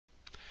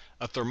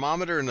A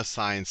thermometer in a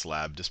science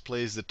lab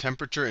displays the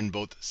temperature in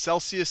both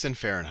Celsius and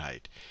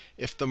Fahrenheit.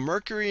 If the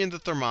mercury in the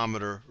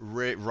thermometer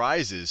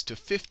rises to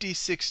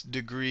 56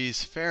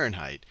 degrees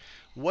Fahrenheit,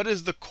 what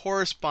is the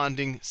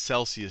corresponding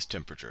Celsius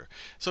temperature?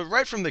 So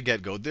right from the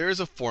get-go, there is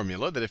a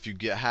formula that if you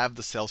have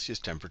the Celsius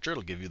temperature,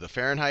 it'll give you the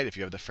Fahrenheit. If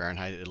you have the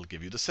Fahrenheit, it'll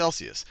give you the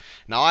Celsius.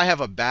 Now, I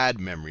have a bad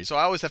memory, so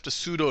I always have to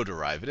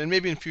pseudo-derive it. And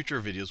maybe in future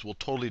videos, we'll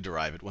totally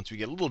derive it once we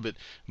get a little bit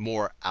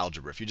more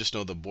algebra. If you just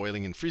know the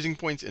boiling and freezing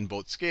points in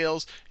both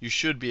scales, you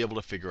should be able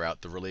to figure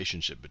out the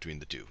relationship between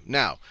the two.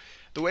 Now,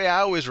 the way I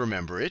always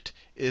remember it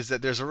is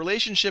that there's a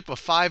relationship of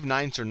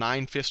 5/9 or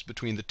 9/5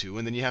 between the two,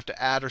 and then you have to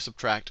add or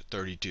subtract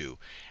 32.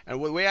 And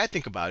the way I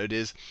think about it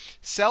is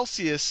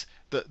Celsius,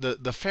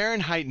 the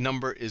Fahrenheit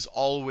number is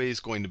always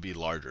going to be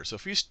larger. So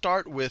if we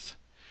start with,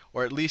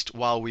 or at least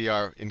while we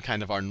are in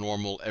kind of our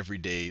normal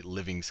everyday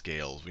living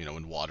scales,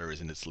 when water is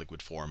in its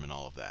liquid form and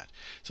all of that.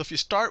 So if you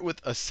start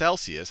with a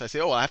Celsius, I say,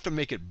 oh, I have to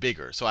make it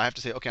bigger. So I have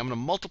to say, okay, I'm going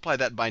to multiply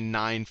that by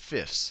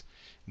 9/5.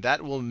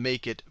 That will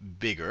make it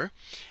bigger.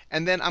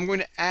 And then I'm going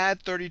to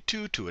add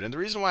 32 to it. And the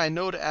reason why I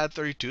know to add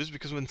 32 is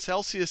because when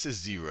Celsius is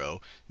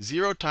 0,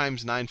 0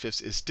 times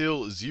 9/5 is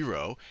still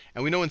 0.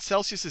 And we know when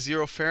Celsius is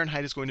 0,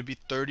 Fahrenheit is going to be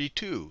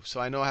 32. So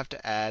I know I have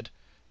to add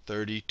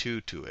 32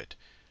 to it.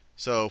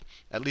 So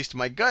at least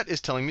my gut is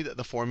telling me that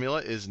the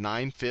formula is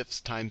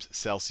 9/5 times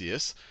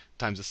Celsius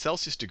times the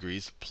Celsius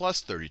degrees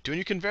plus 32. And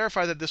you can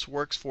verify that this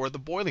works for the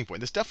boiling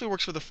point. This definitely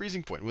works for the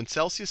freezing point. When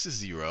Celsius is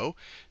 0,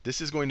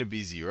 this is going to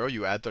be 0.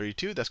 You add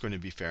 32, that's going to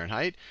be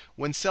Fahrenheit.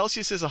 When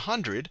Celsius is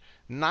 100,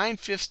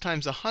 9/5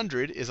 times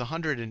 100 is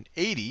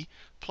 180,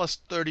 plus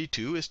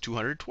 32 is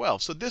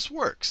 212. So this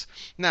works.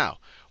 Now,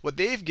 what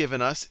they've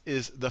given us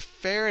is the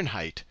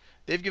Fahrenheit.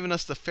 They've given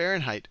us the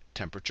Fahrenheit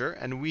temperature,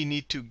 and we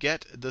need to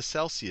get the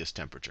Celsius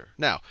temperature.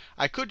 Now,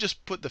 I could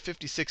just put the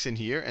 56 in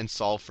here and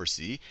solve for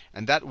C,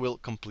 and that will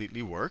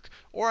completely work.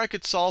 Or I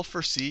could solve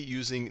for C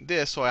using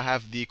this, so I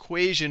have the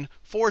equation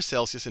for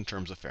Celsius in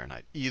terms of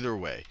Fahrenheit. Either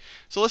way.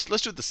 So let's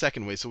do it the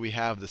second way, so we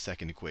have the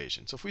second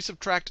equation. So if we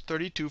subtract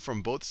 32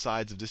 from both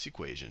sides of this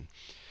equation,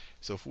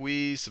 so if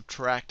we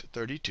subtract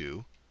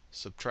 32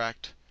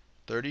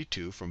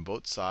 from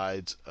both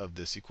sides of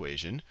this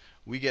equation,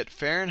 we get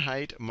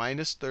Fahrenheit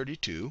minus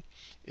 32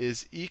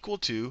 is equal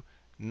to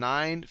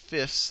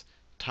 9/5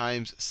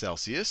 times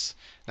Celsius.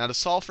 Now, to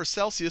solve for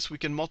Celsius, we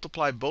can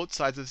multiply both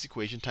sides of this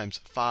equation times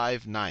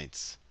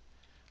 5/9.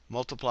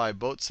 Multiply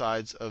both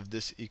sides of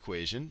this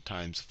equation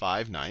times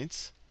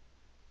 5/9.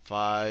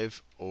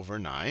 5 over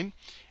 9.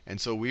 And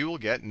so we will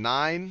get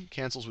 9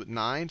 cancels with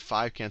 9,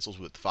 5 cancels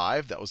with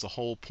 5. That was the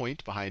whole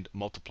point behind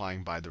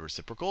multiplying by the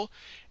reciprocal.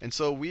 And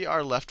so we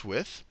are left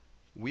with,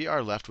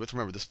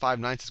 remember, this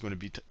 5/9 is going to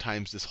be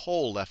times this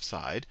whole left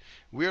side.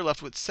 We are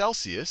left with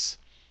Celsius.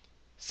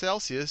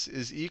 Celsius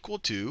is equal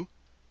to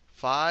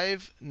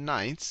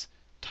 5/9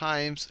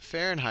 times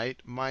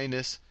Fahrenheit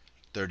minus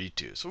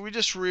 32. So we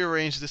just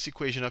rearrange this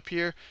equation up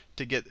here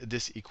to get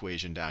this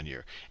equation down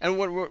here. And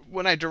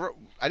when I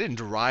didn't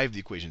derive the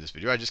equation in this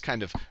video, I just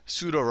kind of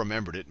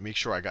pseudo-remembered it, make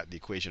sure I got the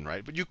equation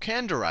right. But you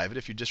can derive it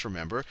if you just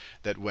remember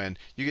that when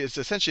it's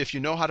essentially, if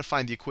you know how to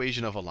find the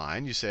equation of a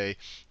line, you say,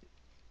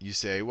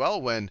 well,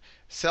 when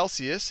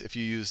Celsius, if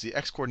you use the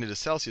x-coordinate of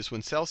Celsius,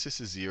 when Celsius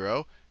is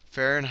 0,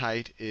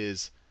 Fahrenheit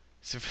is,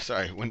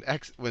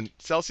 when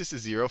Celsius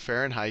is 0,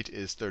 Fahrenheit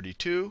is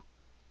 32.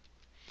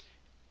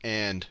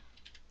 And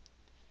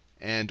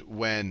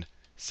when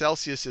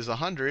Celsius is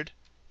 100,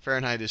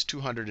 Fahrenheit is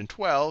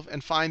 212,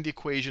 and find the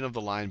equation of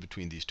the line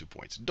between these 2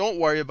 points. Don't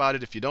worry about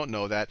it if you don't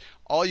know that.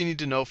 All you need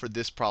to know for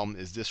this problem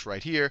is this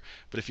right here.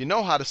 But if you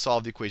know how to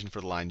solve the equation for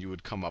the line, you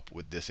would come up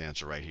with this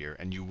answer right here,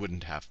 and you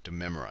wouldn't have to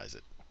memorize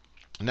it.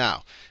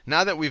 Now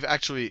that we've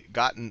actually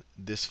gotten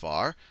this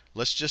far,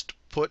 let's just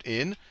put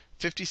in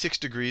 56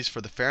 degrees for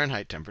the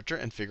Fahrenheit temperature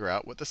and figure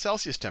out what the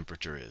Celsius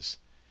temperature is.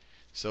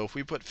 So if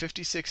we put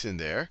 56 in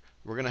there,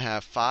 we're going to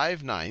have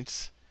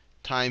 5/9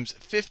 times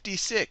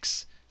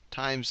 56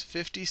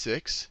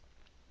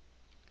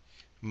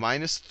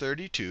 minus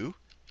 32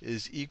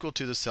 is equal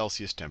to the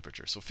Celsius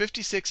temperature. So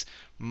 56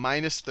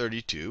 minus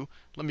 32,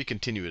 let me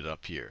continue it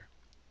up here.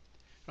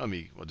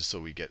 Just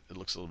so we get, it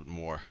looks a little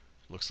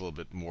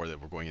bit more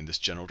that we're going in this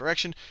general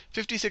direction.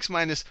 56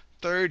 minus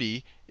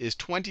 30 is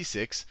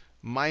 26,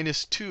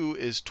 minus 2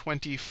 is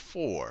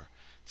 24.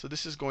 So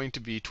this is going to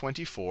be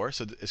 24.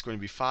 So it's going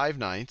to be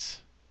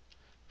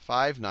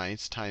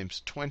 5/9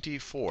 times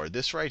 24.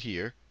 This right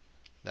here,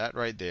 that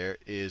right there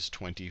is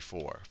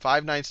 24.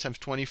 5/9 times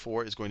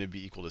 24 is going to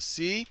be equal to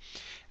C.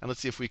 And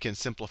let's see if we can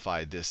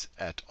simplify this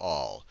at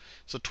all.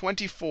 So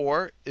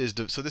 24 is,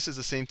 so this is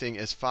the same thing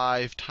as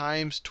 5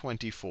 times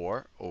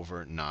 24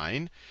 over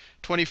 9.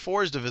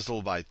 24 is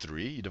divisible by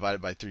 3. You divide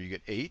it by 3, you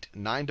get 8.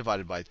 9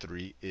 divided by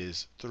 3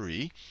 is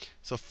 3.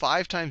 So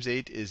 5 times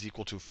 8 is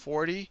equal to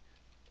 40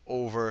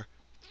 over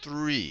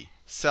 3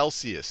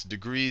 Celsius,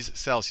 degrees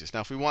Celsius.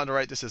 Now, if we want to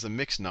write this as a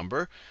mixed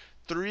number,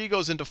 3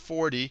 goes into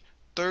 40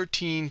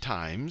 13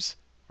 times,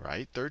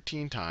 right?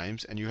 13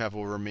 times, and you have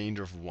a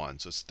remainder of 1.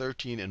 So it's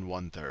 13 and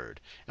 1/3.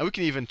 And we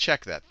can even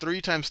check that.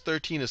 3 times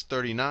 13 is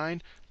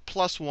 39,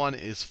 plus 1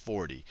 is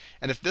 40.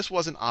 And if this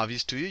wasn't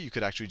obvious to you, you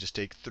could actually just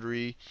take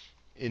 3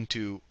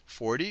 into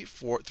 40.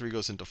 3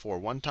 goes into 4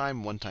 one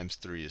time. 1 times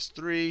 3 is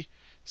 3.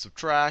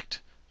 Subtract.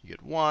 You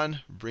get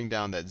 1. Bring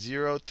down that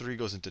 0. 3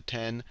 goes into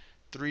 10.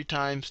 3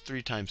 times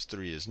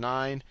 3 is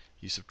 9.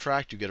 You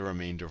subtract, you get a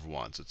remainder of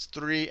 1. So it's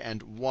 3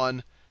 and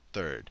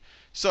 1/3.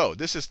 So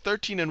this is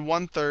 13 and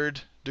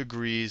 1/3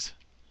 degrees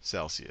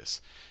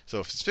Celsius. So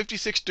if it's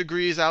 56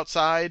 degrees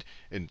outside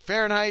in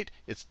Fahrenheit,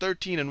 it's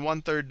 13 and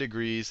 1/3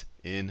 degrees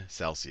in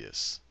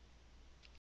Celsius.